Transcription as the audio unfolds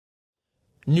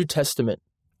New Testament,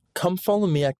 come follow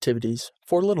me activities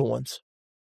for little ones.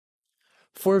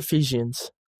 For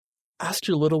Ephesians, ask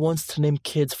your little ones to name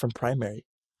kids from primary.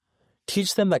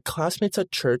 Teach them that classmates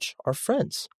at church are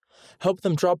friends. Help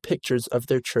them draw pictures of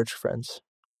their church friends.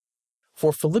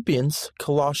 For Philippians,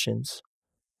 Colossians,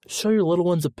 show your little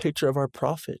ones a picture of our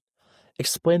prophet.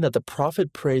 Explain that the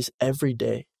prophet prays every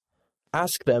day.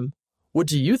 Ask them, what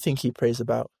do you think he prays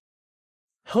about?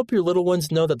 Help your little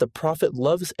ones know that the prophet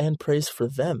loves and prays for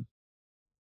them.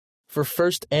 For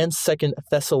 1st and 2nd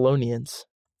Thessalonians,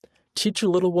 teach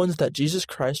your little ones that Jesus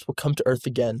Christ will come to earth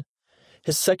again.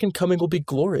 His second coming will be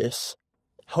glorious.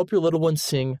 Help your little ones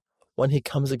sing When He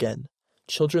Comes Again.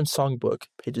 Children's Songbook,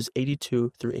 pages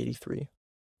 82 through 83.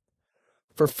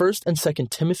 For 1st and 2nd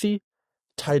Timothy,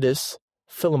 Titus,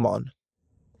 Philemon,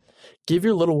 give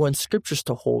your little ones scriptures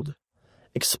to hold.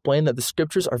 Explain that the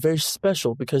scriptures are very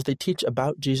special because they teach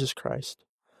about Jesus Christ.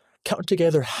 Count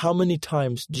together how many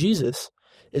times Jesus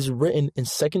is written in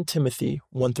 2 Timothy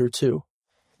 1 through 2.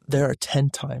 There are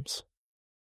 10 times.